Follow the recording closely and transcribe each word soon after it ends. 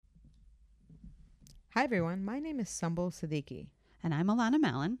Hi everyone, my name is Sumbul Siddiqui. And I'm Alanna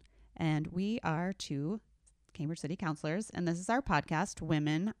Mallon, and we are two Cambridge City Councillors, and this is our podcast,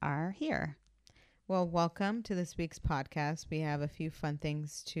 Women Are Here. Well, welcome to this week's podcast. We have a few fun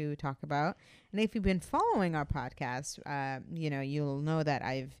things to talk about. And if you've been following our podcast, you'll know that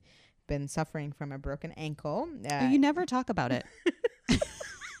I've been suffering from a broken ankle. You never talk about it.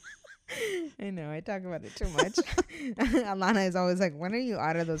 I know, I talk about it too much. Alanna is always like, when are you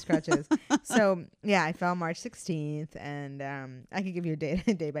out of those crutches? So, yeah, I fell March 16th, and I could give you a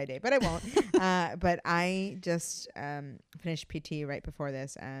day by day, but I won't. But I just finished PT right before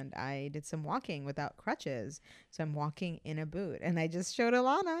this, and I did some walking without crutches. So I'm walking in a boot, and I just showed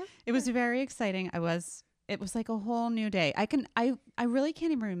Alanna. It was very exciting. It was like a whole new day. I really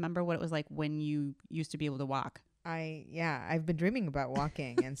can't even remember what it was like when you used to be able to walk. I've been dreaming about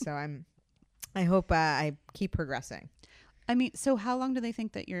walking, and so I hope I keep progressing. I mean, so how long do they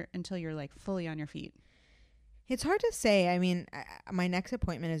think that until you're like fully on your feet? It's hard to say. I mean, my next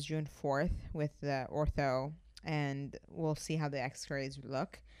appointment is June 4th with the ortho, and we'll see how the x-rays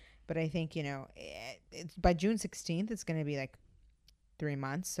look. But I think, it's by June 16th, it's going to be like 3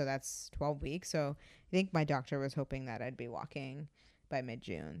 months. So that's 12 weeks. So I think my doctor was hoping that I'd be walking by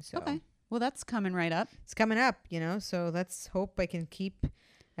mid-June. So. Okay. Well, that's coming right up. It's coming up, so let's hope I can keep.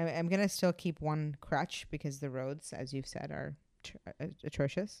 I'm going to still keep one crutch because the roads, as you've said, are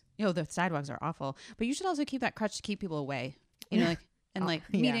atrocious. The sidewalks are awful. But you should also keep that crutch to keep people away.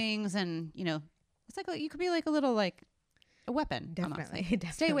 Meetings and, it's like you could be like a little like a weapon. Definitely.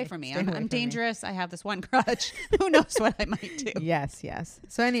 Definitely. Stay away from me. I'm dangerous. Me. I have this one crutch. Who knows what I might do? Yes.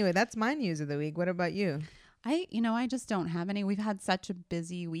 So anyway, that's my news of the week. What about you? I just don't have any. We've had such a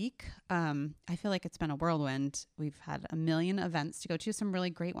busy week. I feel like it's been a whirlwind. We've had a million events to go to, some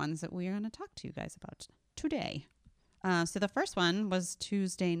really great ones that we are going to talk to you guys about today. So the first one was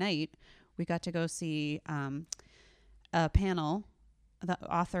Tuesday night. We got to go see a panel, the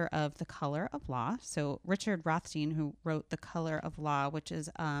author of The Color of Law. So Richard Rothstein, who wrote The Color of Law, which is,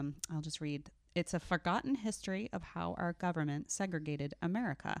 I'll just read. It's a forgotten history of how our government segregated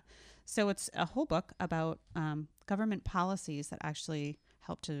America. So it's a whole book about government policies that actually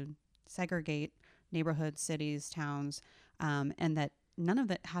help to segregate neighborhoods, cities, towns, and that none of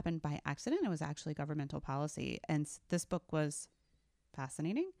that happened by accident. It was actually governmental policy. And this book was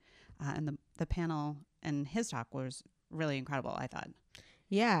fascinating. And the panel and his talk was really incredible, I thought.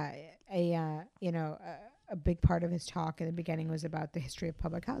 Yeah. A big part of his talk in the beginning was about the history of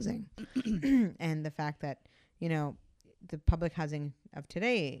public housing and the fact that, the public housing of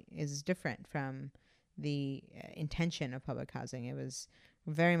today is different from the intention of public housing. It was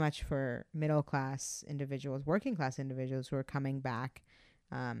very much for middle class individuals, working class individuals who are coming back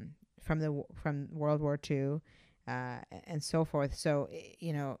from World War II and so forth. So,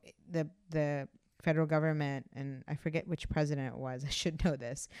 the federal government, and I forget which president it was. I should know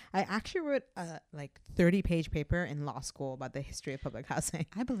this. I actually wrote a 30-page paper in law school about the history of public housing.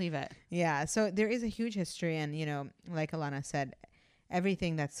 I believe it. Yeah. So there is a huge history, and like Alanna said,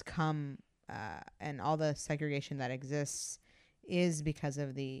 everything that's come and all the segregation that exists is because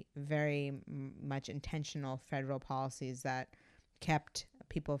of the very much intentional federal policies that kept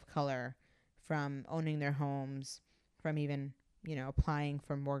people of color from owning their homes, from even applying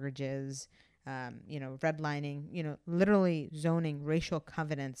for mortgages. Redlining, literally zoning, racial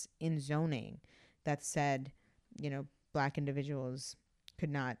covenants in zoning that said, black individuals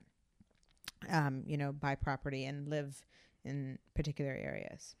could not, buy property and live in particular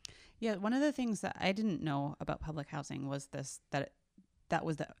areas. Yeah. One of the things that I didn't know about public housing was that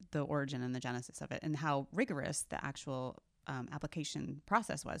was the origin and the genesis of it, and how rigorous the actual application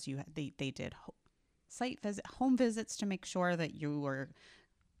process was. They did home visits to make sure that you were,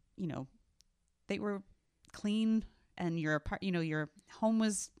 they were clean and your home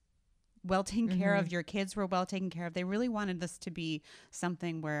was well taken care of. Your kids were well taken care of. They really wanted this to be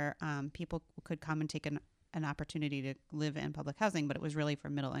something where people could come and take an opportunity to live in public housing, but it was really for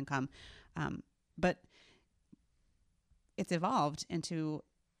middle income. But it's evolved into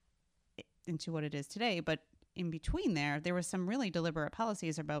what it is today. But in between there was some really deliberate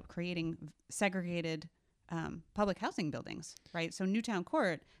policies about creating segregated public housing buildings, right? So Newtown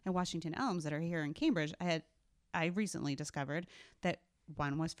Court and Washington Elms that are here in Cambridge, I recently discovered that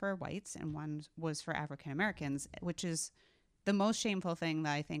one was for whites and one was for African Americans, which is the most shameful thing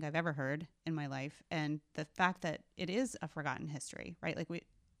that I think I've ever heard in my life. And the fact that it is a forgotten history, right?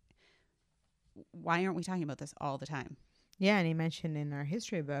 Why aren't we talking about this all the time? Yeah, and he mentioned in our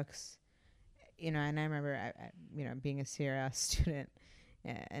history books, and I remember, being a Sierra student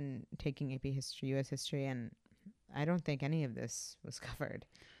and taking AP history, U.S. history, and I don't think any of this was covered.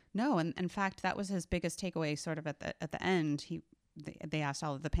 No, and in fact, that was his biggest takeaway. Sort of at the end, they asked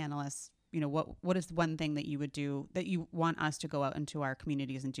all of the panelists, what is one thing that you would do that you want us to go out into our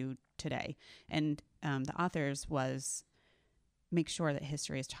communities and do today? And the authors was make sure that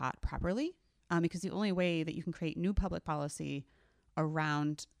history is taught properly, because the only way that you can create new public policy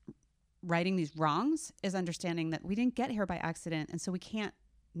around righting these wrongs is understanding that we didn't get here by accident, and so we can't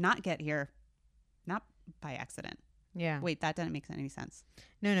not get here not by accident. Yeah. Wait, that didn't make any sense.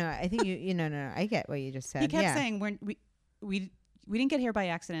 No, I think no, I get what you just said. He kept saying we didn't get here by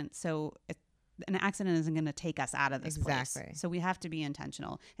accident, so an accident isn't going to take us out of this place. So we have to be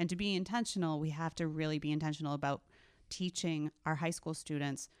intentional. And to be intentional, we have to really be intentional about teaching our high school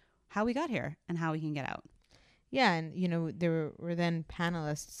students how we got here and how we can get out. Yeah, and there were then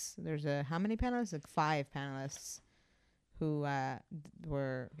panelists. There's how many panelists? Like 5 panelists who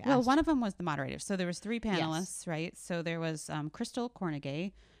were asked. Well, one of them was the moderator. So there was 3 panelists, right? So there was Crystal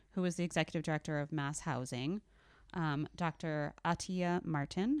Cornegay, who was the executive director of Mass Housing, Dr. Atiya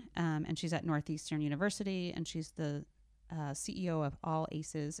Martin, and she's at Northeastern University, and she's the CEO of All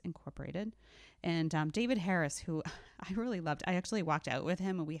Aces Incorporated, and David Harris, who I really loved. I actually walked out with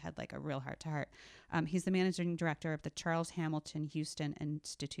him, and we had like a real heart-to-heart. He's the managing director of the Charles Hamilton Houston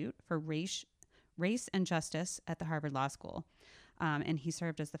Institute for Race and Justice at the Harvard Law School, and he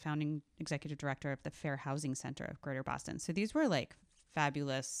served as the founding executive director of the Fair Housing Center of Greater Boston. So these were like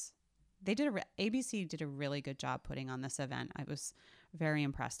fabulous. ABC did a really good job putting on this event. I was very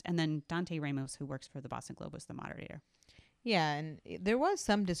impressed. And then Dante Ramos, who works for the Boston Globe, was the moderator. Yeah, and there was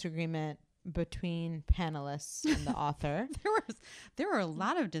some disagreement between panelists and the author. There were a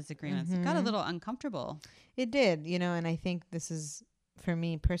lot of disagreements. It got a little uncomfortable. It did, and I think this is, for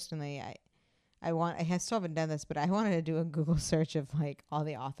me personally, I still haven't done this, but I wanted to do a Google search of like all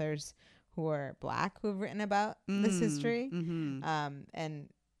the authors who are Black who have written about this history. And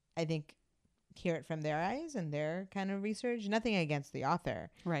I think hear it from their eyes and their kind of research. Nothing against the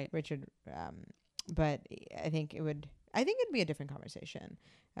author, right, Richard, but I think it'd be a different conversation.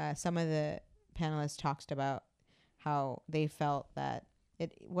 Some of the panelists talked about how they felt that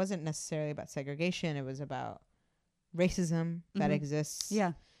it wasn't necessarily about segregation; it was about racism that exists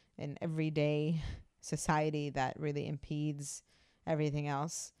in everyday society that really impedes everything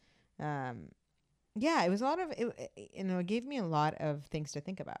else. It was a lot of it gave me a lot of things to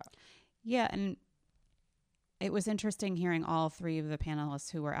think about. Yeah, and it was interesting hearing all 3 of the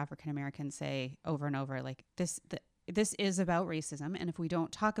panelists who were African American say over and over, like, this is about racism, and if we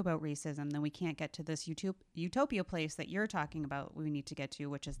don't talk about racism, then we can't get to this utopia place that you're talking about we need to get to,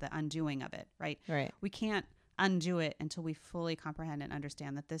 which is the undoing of it, right? Right. We can't undo it until we fully comprehend and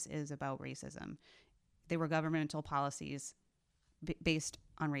understand that this is about racism. They were governmental policies based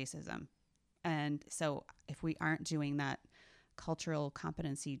on racism. And so if we aren't doing that cultural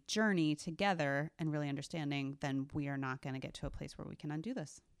competency journey together and really understanding, then we are not going to get to a place where we can undo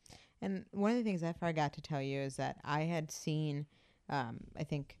this. And one of the things I forgot to tell you is that I had seen, I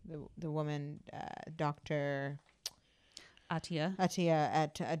think the woman, Dr. Atiya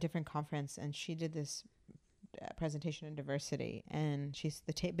at a different conference, and she did this presentation on diversity, and she's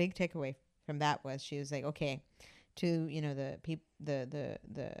the big takeaway from that was she was like, okay, to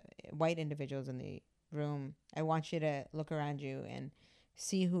the white individuals in the room, I want you to look around you and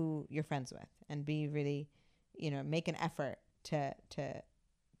see who you're friends with, and be really, make an effort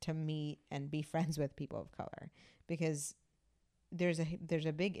to meet and be friends with people of color, because there's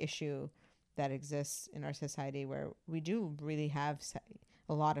a big issue that exists in our society where we do really have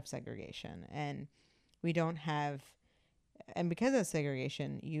a lot of segregation, and we don't have, and because of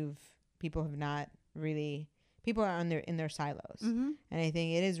segregation, people are in their silos. And I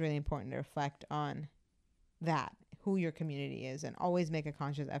think it is really important to reflect on that, who your community is, and always make a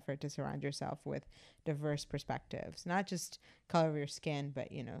conscious effort to surround yourself with diverse perspectives, not just color of your skin, but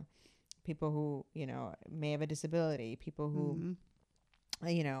people who may have a disability, people who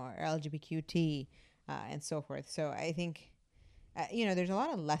are LGBTQ and so forth. So I think there's a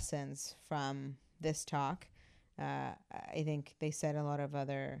lot of lessons from this talk. I think they said a lot of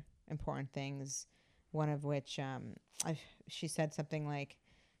other important things, one of which she said something like,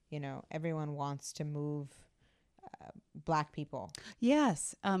 everyone wants to move Black people.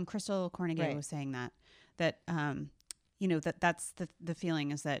 Yes. Crystal Cornegay was saying that that's the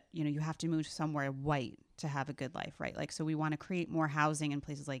feeling is that, you have to move somewhere white to have a good life, right? Like, so we want to create more housing in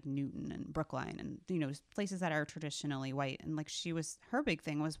places like Newton and Brookline and, places that are traditionally white. And like her big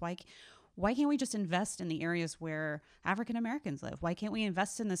thing was, why can't we just invest in the areas where African Americans live? Why can't we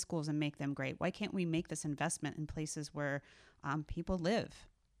invest in the schools and make them great? Why can't we make this investment in places where people live?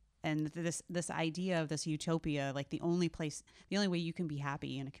 And this idea of this utopia, like the only way you can be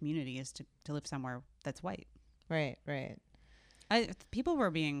happy in a community is to live somewhere that's white. Right, right. People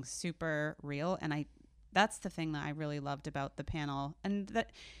were being super real, and that's the thing that I really loved about the panel, and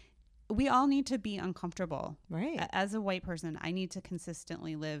that we all need to be uncomfortable. Right. As a white person, I need to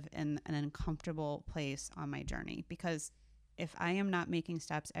consistently live in an uncomfortable place on my journey, because if I am not making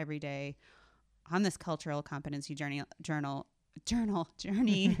steps every day on this cultural competency journey,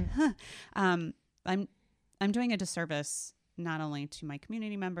 I'm doing a disservice not only to my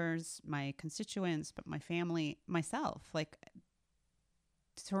community members, my constituents, but my family, myself. Like,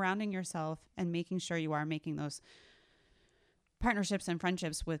 surrounding yourself and making sure you are making those partnerships and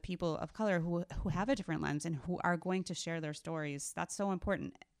friendships with people of color who have a different lens and who are going to share their stories. That's so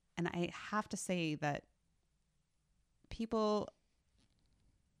important. And I have to say that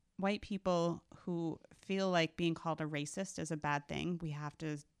white people who feel like being called a racist is a bad thing,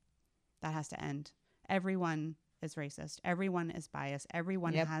 that has to end. Everyone is racist. Everyone is biased.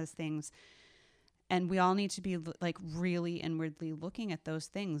 Everyone has things. And we all need to be like really inwardly looking at those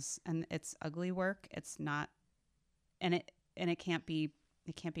things. And it's ugly work. It's not, and it can't be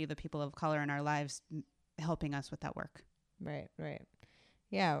the people of color in our lives helping us with that work. Right, right.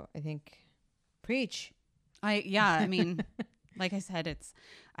 Yeah, I think preach. I mean, like I said,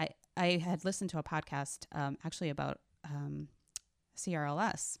 I had listened to a podcast actually about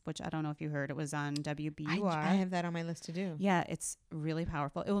CRLS, which I don't know if you heard. It was on WBUR. I have that on my list to do. Yeah, it's really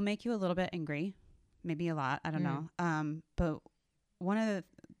powerful. It will make you a little bit angry, maybe a lot. I don't know. But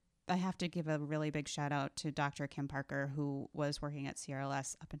I have to give a really big shout out to Dr. Kim Parker, who was working at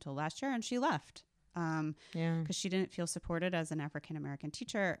CRLS up until last year, and she left because she didn't feel supported as an African-American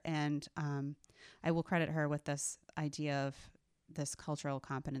teacher. And I will credit her with this idea of this cultural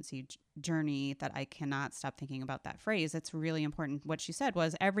competency journey that I cannot stop thinking about that phrase. It's really important. What she said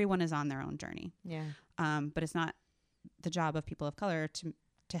was everyone is on their own journey. Yeah. But it's not the job of people of color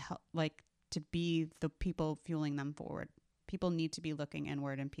to help, like, to be the people fueling them forward. People need to be looking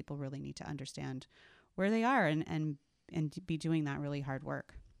inward, and people really need to understand where they are and be doing that really hard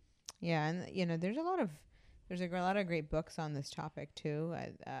work. Yeah. And, there's a lot of great books on this topic too.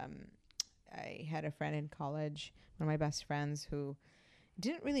 I had a friend in college, one of my best friends, who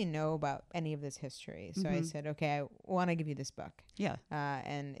didn't really know about any of this history. So I said, okay, I want to give you this book. Yeah.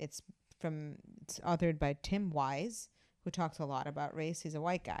 And it's authored by Tim Wise, who talks a lot about race. He's a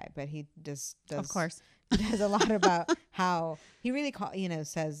white guy, but he does of course does a lot about how he really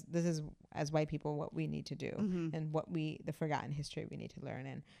says this is, as white people, what we need to do and the forgotten history we need to learn.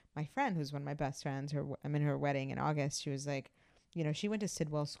 And my friend, who's one of my best friends, I'm in her wedding in August. She was like, she went to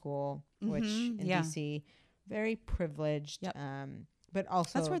Sidwell School, which in DC, very privileged. Yep. But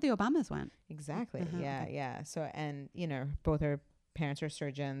also that's where the Obamas went. Exactly. Yeah. Okay. Yeah. So, and, both her parents are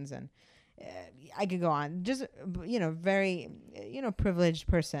surgeons, and I could go on, just, very, privileged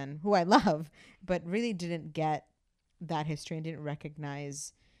person who I love, but really didn't get that history and didn't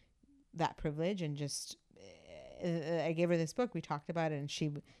recognize that privilege. And just, I gave her this book. We talked about it, and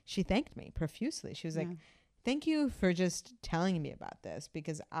she thanked me profusely. She was like, thank you for just telling me about this,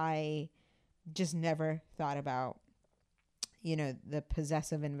 because I just never thought about, the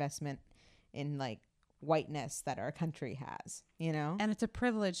possessive investment in, like, whiteness that our country has, And it's a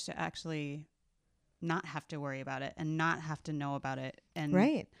privilege to actually not have to worry about it and not have to know about it. And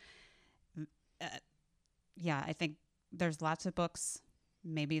right. I think there's lots of books.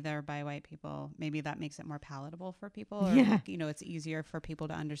 Maybe they're by white people. Maybe that makes it more palatable for people. Or, it's easier for people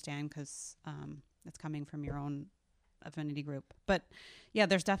to understand because it's coming from your own affinity group. But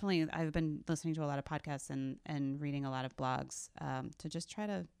there's definitely, I've been listening to a lot of podcasts and reading a lot of blogs to just try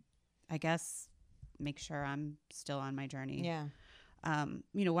to, I guess, make sure I'm still on my journey. Yeah.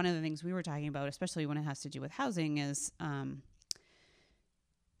 One of the things we were talking about, especially when it has to do with housing, is, and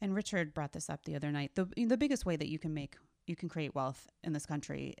Richard brought this up the other night, the biggest way that you can create wealth in this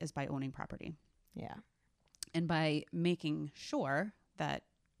country is by owning property. Yeah. And by making sure that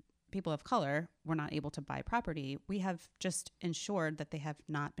people of color were not able to buy property, we have just ensured that they have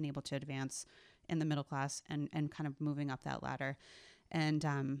not been able to advance in the middle class and kind of moving up that ladder. And,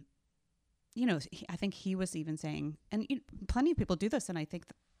 I think he was even saying, and plenty of people do this, and I think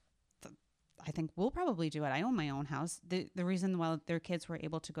I think we'll probably do it. I own my own house. The reason why their kids were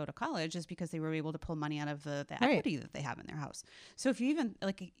able to go to college is because they were able to pull money out of the equity that they have in their house. So if you even,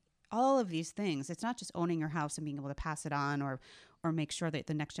 like, all of these things, it's not just owning your house and being able to pass it on or make sure that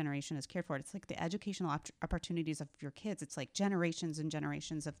the next generation is cared for. It's like the educational opportunities of your kids. It's like generations and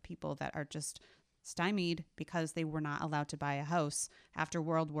generations of people that are just stymied because they were not allowed to buy a house after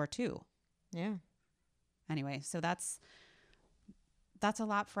World War II. Yeah. Anyway, so that's that's a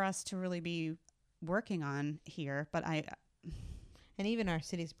lot for us to really be working on here. But and even our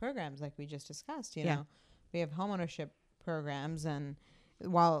city's programs, like we just discussed, you Yeah. know, we have homeownership programs, and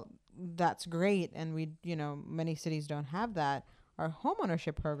while that's great, and we, you know, many cities don't have that, our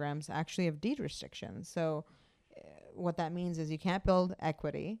homeownership programs actually have deed restrictions. So what that means is you can't build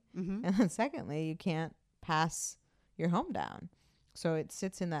equity, Mm-hmm. and then secondly, you can't pass your home down. So it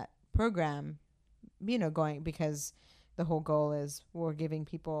sits in that program, you know, going, because the whole goal is we're giving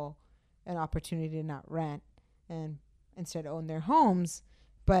people an opportunity to not rent and instead own their homes.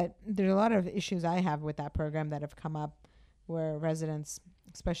 But there's a lot of issues I have with that program that have come up where residents,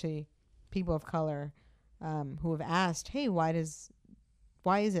 especially people of color, who have asked, hey, why is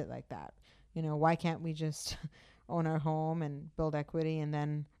it like that? You know, why can't we just own our home and build equity and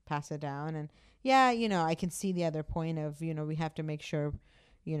then pass it down? And yeah, you know, I can see the other point of, you know, we have to make sure,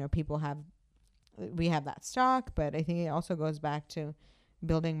 you know, we have that stock, but I think it also goes back to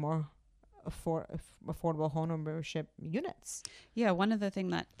building more affordable home ownership units. Yeah, one of the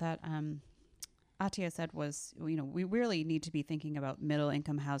things that Atia said was, you know, we really need to be thinking about middle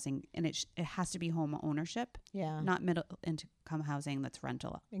income housing, and it has to be home ownership, not middle income housing that's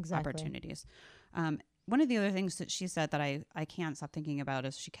rental opportunities. One of the other things that she said that I can't stop thinking about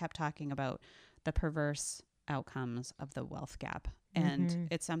is she kept talking about the perverse outcomes of the wealth gap. And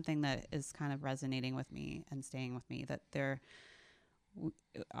it's something that is kind of resonating with me and staying with me, that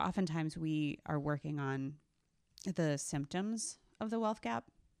oftentimes we are working on the symptoms of the wealth gap.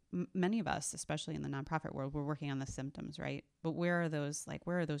 Many of us, especially in the nonprofit world, we're working on the symptoms, right? But where are those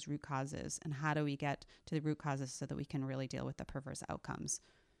root causes, and how do we get to the root causes so that we can really deal with the perverse outcomes?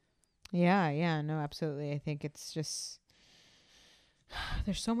 Yeah, no, absolutely. I think it's just,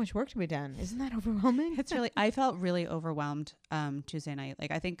 there's so much work to be done. Isn't that overwhelming? I felt really overwhelmed Tuesday night.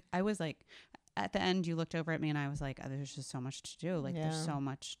 Like, I think I was like, at the end, you looked over at me and I was like, oh, there's just so much to do. Like, there's so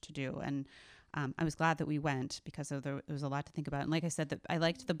much to do. And I was glad that we went, because it was a lot to think about. And like I said, I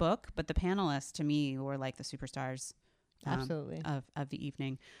liked the book, but the panelists to me were like the superstars absolutely of the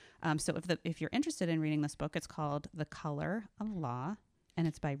evening. So if you're interested in reading this book, it's called The Color of Law, and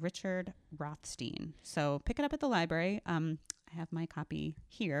it's by Richard Rothstein. So pick it up at the library. I have my copy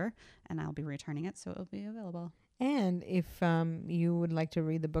here, and I'll be returning it, so it'll be available. And if you would like to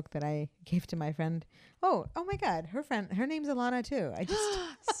read the book that I gave to my friend, oh my God, her name's Alanna too. I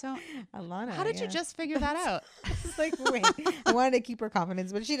just so Alanna. How did you just figure that out? It's like, wait, I wanted to keep her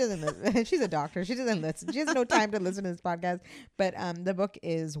confidence, but she doesn't listen. She's a doctor. She doesn't listen. She has no time to listen to this podcast. But the book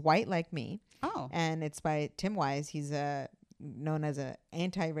is White Like Me. Oh, and it's by Tim Wise. He's known as an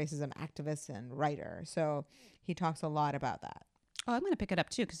anti-racism activist and writer. So he talks a lot about that. Oh, I'm going to pick it up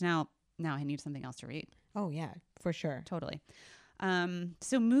too, because now I need something else to read. Oh yeah, for sure. Totally.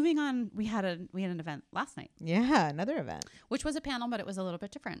 So moving on, we had an event last night. Yeah, another event, which was a panel, but it was a little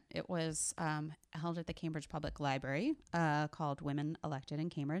bit different. It was held at the Cambridge Public Library, called Women Elected in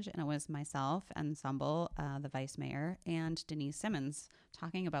Cambridge, and it was myself and Sumbul, the vice mayor, and Denise Simmons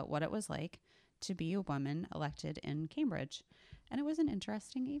talking about what it was like to be a woman elected in Cambridge, and it was an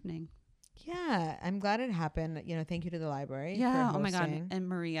interesting evening. Yeah, I'm glad it happened. You know, thank you to the library. Yeah. Oh my God. And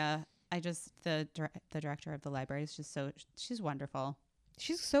Maria, the director of the library is just she's wonderful.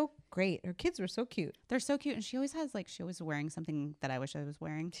 She's so great. Her kids were so cute. They're so cute. And she always wearing something that I wish I was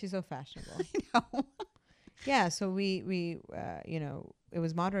wearing. She's so fashionable. I know. Yeah. So we you know, it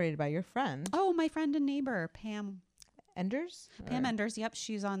was moderated by your friend. Oh, my friend and neighbor, Pam Enders. Pam Enders. Yep.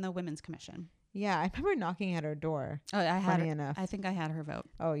 She's on the Women's Commission. Yeah, I remember knocking at her door. Oh, enough. I think I had her vote.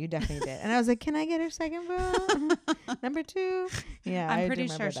 Oh, you definitely did. And I was like, "Can I get her second vote? Number 2?" Yeah, I'm pretty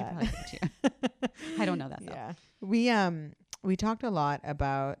sure she probably did too. I don't know that though. Yeah, we talked a lot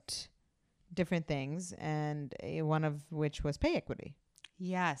about different things, and one of which was pay equity.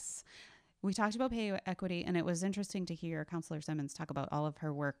 Yes, we talked about pay equity, and it was interesting to hear Councillor Simmons talk about all of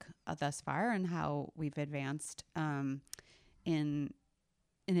her work thus far and how we've advanced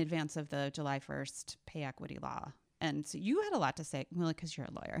in advance of the July 1st pay equity law. And so you had a lot to say, well, because you're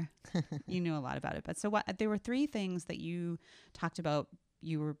a lawyer. You knew a lot about it. But so there were 3 things that you talked about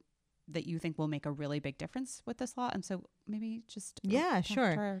that you think will make a really big difference with this law. And so maybe just... Yeah,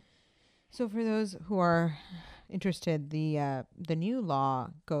 sure. So for those who are interested, the new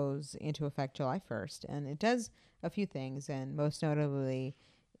law goes into effect July 1st, and it does a few things. And most notably,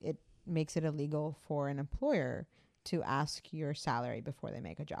 it makes it illegal for an employer to ask your salary before they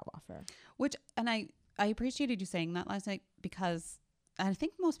make a job offer. And I appreciated you saying that last night, because I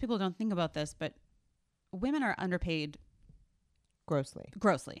think most people don't think about this, but women are underpaid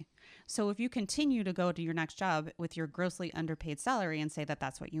grossly. So if you continue to go to your next job with your grossly underpaid salary and say that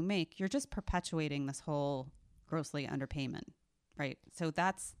that's what you make, you're just perpetuating this whole grossly underpayment, right? So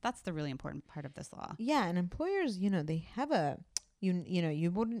that's the really important part of this law. Yeah, and employers, they have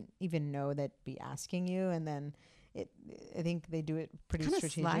you wouldn't even know that be asking you, and then I think they do it pretty Kind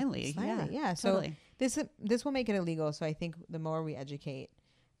of strategically. slyly. Yeah. Totally. So this will make it illegal. So I think the more we educate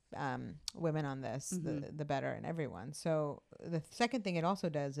women on this, the better, and everyone. So the second thing it also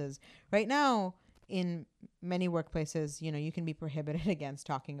does is right now in many workplaces, you can be prohibited against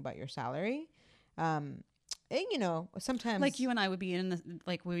talking about your salary. And, sometimes like you and I would be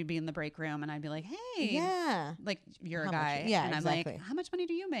we would be in the break room, and I'd be like, hey, yeah, like you're How a much? guy, Yeah, and exactly. I'm like, how much money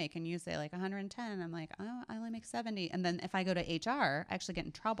do you make? And you say like 110. I'm like, oh, I only make 70. And then if I go to HR, I actually get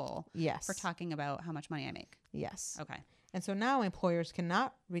in trouble yes, for talking about how much money I make. yes. Okay. And so now employers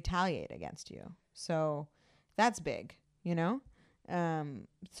cannot retaliate against you. So that's big, So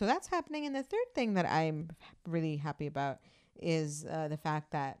that's happening. And the third thing that I'm really happy about is the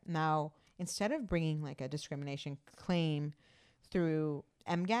fact that now instead of bringing like a discrimination claim through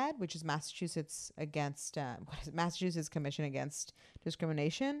MGAD, which is Massachusetts Massachusetts Commission Against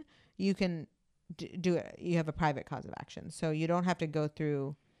Discrimination, you can do it. You have a private cause of action. So you don't have to go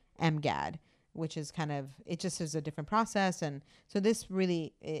through MGAD, which is it just is a different process. And so this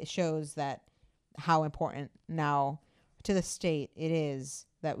really shows that how important now to the state it is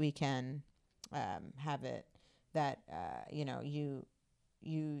that we can have it, that,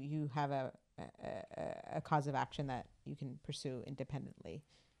 you have a cause of action that you can pursue independently.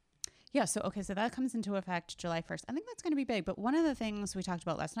 Yeah. So that comes into effect July 1st. I think that's going to be big. But one of the things we talked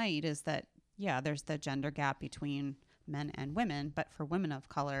about last night is that, there's the gender gap between men and women, but for women of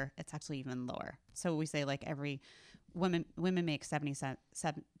color, it's actually even lower. So we say like women make 77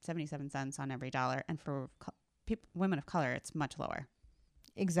 cents on every dollar. And for women of color, it's much lower.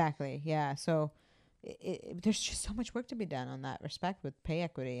 Exactly. Yeah. So there's just so much work to be done on that respect with pay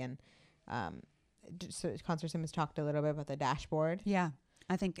equity. And so Councillor Simmons talked a little bit about the dashboard. Yeah.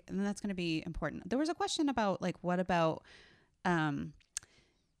 I think that's going to be important. There was a question about like, what about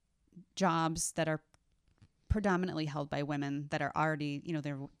jobs that are predominantly held by women that are already,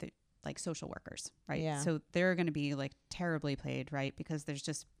 they're like social workers, right? Yeah. So they're going to be like terribly paid, right? Because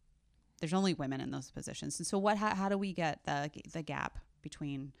there's only women in those positions. And so how do we get the gap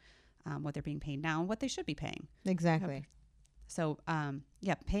between what they're being paid now and what they should be paying? Exactly. So,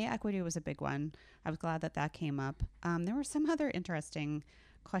 pay equity was a big one. I was glad that came up. There were some other interesting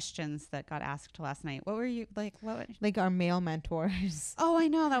questions that got asked last night. What were you like? Like our male mentors. Oh, I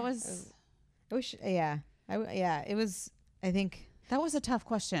know that was. It was it was. I think that was a tough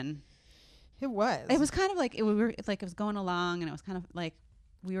question. It was. It was kind of like it was going along, and it was kind of like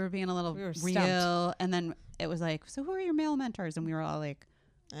we were being a little real, stumped. And then it was like, so who are your male mentors? And we were all like,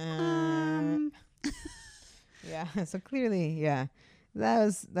 Yeah. So clearly, yeah, that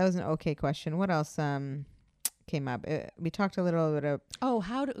was an okay question. What else came up? We talked a little bit of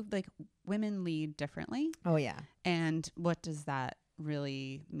how do women lead differently? Oh yeah. And what does that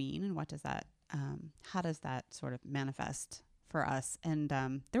really mean? And what does that how does that sort of manifest for us? And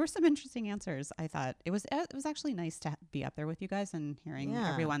there were some interesting answers. I thought it was actually nice to be up there with you guys and hearing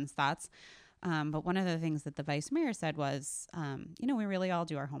everyone's thoughts. But one of the things that the vice mayor said was, we really all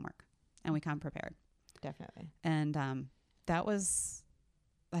do our homework and we come prepared. Definitely. And that was,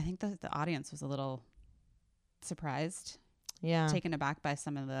 I think the audience was a little surprised, taken aback by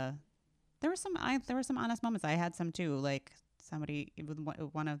some of there were some honest moments. I had some too, like somebody,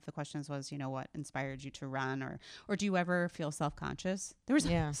 one of the questions was, what inspired you to run, or do you ever feel self-conscious? There was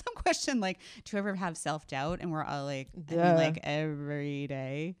some question like, do you ever have self-doubt? And we're all like, every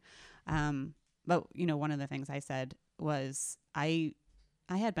day. But one of the things I said was I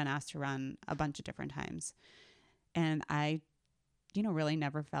had been asked to run a bunch of different times, and I, really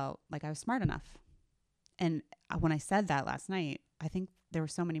never felt like I was smart enough. And when I said that last night, I think there were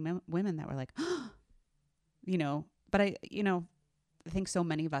so many women that were like, but I think so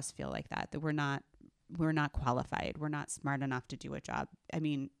many of us feel like that we're not qualified. We're not smart enough to do a job. I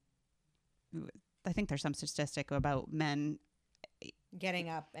mean, I think there's some statistic about men getting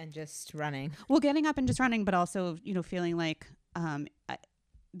up and just running. Well, getting up and just running, but also, feeling like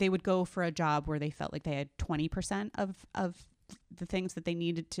they would go for a job where they felt like they had 20% of the things that they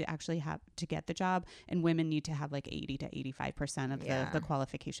needed to actually have to get the job, and women need to have like 80 to 85% of the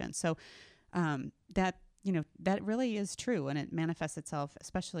qualifications. So that really is true, and it manifests itself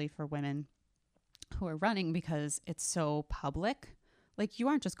especially for women who are running because it's so public. Like, you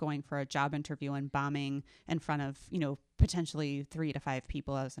aren't just going for a job interview and bombing in front of, potentially 3 to 5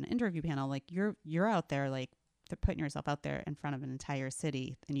 people as an interview panel. Like, you're out there, like, putting yourself out there in front of an entire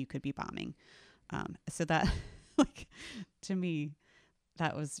city, and you could be bombing. So that, like, to me,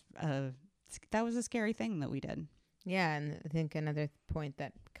 that was a scary thing that we did. Yeah, and I think another point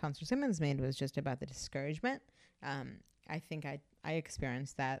that Councillor Simmons made was just about the discouragement. I think I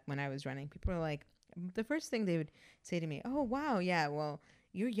experienced that when I was running. People were like, the first thing they would say to me, "Oh, wow, yeah, well,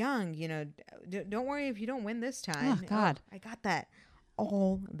 you're young, don't worry if you don't win this time." Oh, God. I got that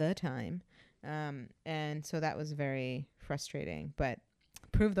all the time. And so that was very frustrating, but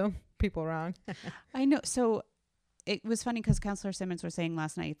prove them people wrong. I know. So it was funny because Councillor Simmons was saying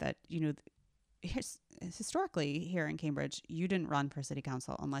last night that, historically here in Cambridge, you didn't run for city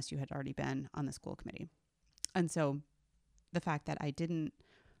council unless you had already been on the school committee. And so the fact that I didn't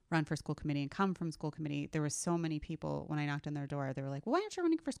run for school committee and come from school committee, there were so many people when I knocked on their door, they were like, well, why aren't you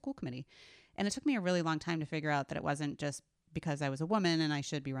running for school committee? And it took me a really long time to figure out that it wasn't just because I was a woman and I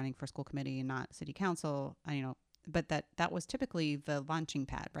should be running for school committee and not city council, but that was typically the launching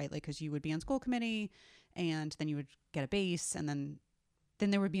pad, right? Like, because you would be on school committee and then you would get a base and then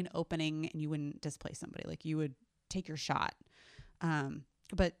there would be an opening and you wouldn't displace somebody. Like, you would take your shot.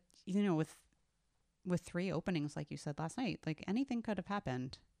 But, with 3 openings, like you said last night, like anything could have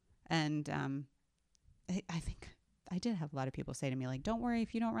happened. And I think I did have a lot of people say to me, like, don't worry,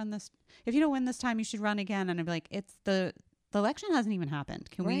 if you don't win this time, you should run again. And I'd be like, it's the election hasn't even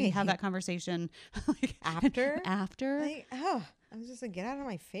happened. Can we have that conversation like, after? Like, I was just like, get out of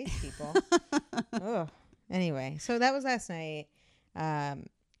my face, people. Oh, anyway, so that was last night.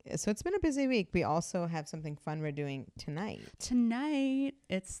 So it's been a busy week. We also have something fun we're doing tonight. Tonight,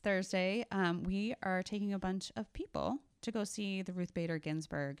 it's Thursday. We are taking a bunch of people to go see the Ruth Bader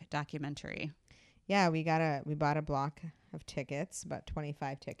Ginsburg documentary. Yeah, we bought a block of tickets, about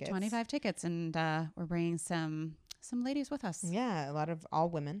 25 tickets. 25 tickets, and we're bringing some ladies with us. Yeah, all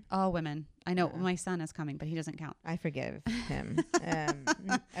women. All women. I know my son is coming, but he doesn't count. I forgive him.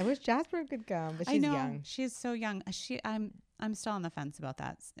 I wish Jasper could come, but she's young. She's so young. I'm still on the fence about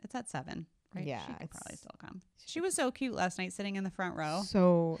that. It's at 7, right? Yeah, she could probably still come. She was so cute last night, sitting in the front row.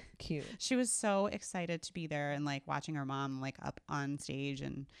 So cute. She was so excited to be there and like watching her mom like up on stage,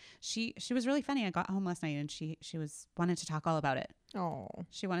 and she was really funny. I got home last night and she wanted to talk all about it. Oh,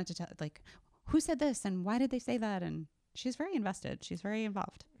 she wanted to tell like who said this and why did they say that, and she's very invested. She's very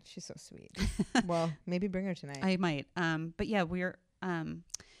involved. She's so sweet. Well, maybe bring her tonight. I might. But yeah, we're. I'm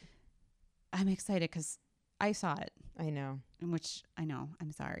excited because I saw it. I know. Which I know.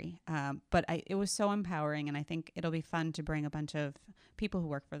 I'm sorry. But it was so empowering, and I think it'll be fun to bring a bunch of people who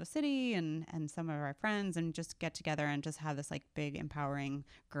work for the city and some of our friends and just get together and just have this like big empowering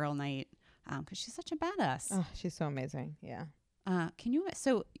girl night. Because she's such a badass. Oh, she's so amazing. Yeah.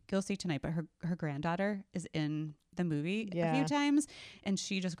 So you'll see tonight, but her granddaughter is in the movie a few times, and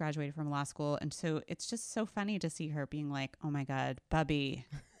she just graduated from law school. And so it's just so funny to see her being like, oh my God, Bubby,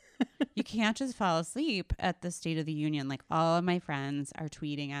 you can't just fall asleep at the State of the Union. Like, all of my friends are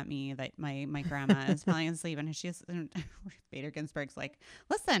tweeting at me that my grandma is falling asleep, and Bader Ginsburg's like,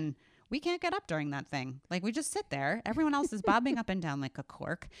 listen, we can't get up during that thing. Like, we just sit there. Everyone else is bobbing up and down like a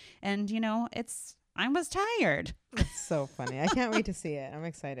cork. And I was tired. It's so funny. I can't wait to see it. I'm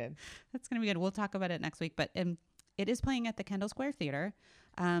excited. That's going to be good. We'll talk about it next week. But it is playing at the Kendall Square Theater.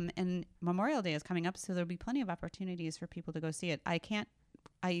 And Memorial Day is coming up, so there'll be plenty of opportunities for people to go see it.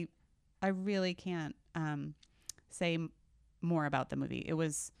 I really can't say more about the movie.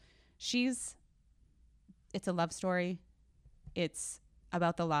 It's a love story. It's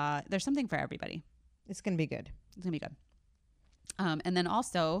about the law. There's something for everybody. It's going to be good. It's going to be good. And then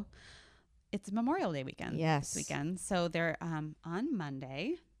also, it's Memorial Day weekend. Yes. This weekend. So there, on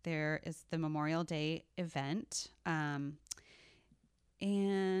Monday, there is the Memorial Day event. And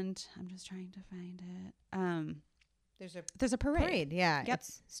I'm just trying to find it. There's a parade. Yeah. Yep. It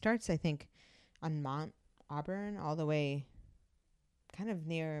starts, I think, on Mount Auburn all the way kind of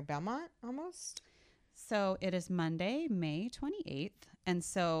near Belmont almost. So it is Monday, May 28th. And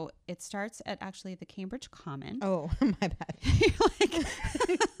so it starts at actually the Cambridge Common. Oh, my bad.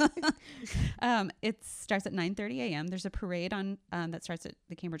 It starts at 9:30 a.m. There's a parade that starts at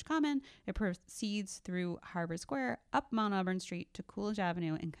the Cambridge Common. It proceeds through Harvard Square, up Mount Auburn Street to Coolidge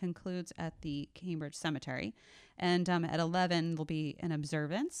Avenue, and concludes at the Cambridge Cemetery. And at 11, there'll be an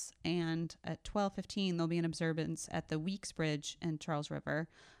observance. And at 12:15, there'll be an observance at the Weeks Bridge and Charles River.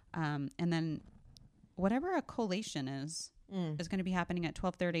 And then whatever a collation is going to be happening at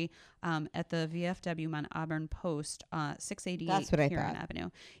 12:30 at the VFW Mount Auburn Post, 688 That's what I Huron thought. Avenue.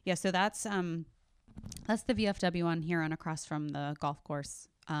 Yeah, so that's the VFW on Huron across from the golf course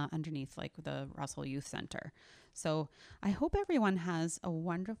underneath like the Russell Youth Center. So I hope everyone has a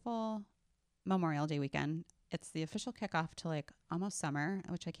wonderful Memorial Day weekend. it's the official kickoff to like almost summer,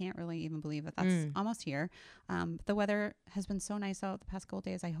 which I can't really even believe that that's almost here. The weather has been so nice out the past couple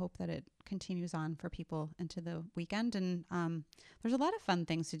days. I hope that it continues on for people into the weekend. And there's a lot of fun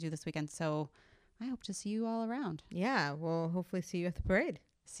things to do this weekend. So I hope to see you all around. Yeah, we'll hopefully see you at the parade.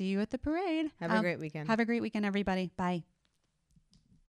 See you at the parade. Have a great weekend. Have a great weekend, everybody. Bye.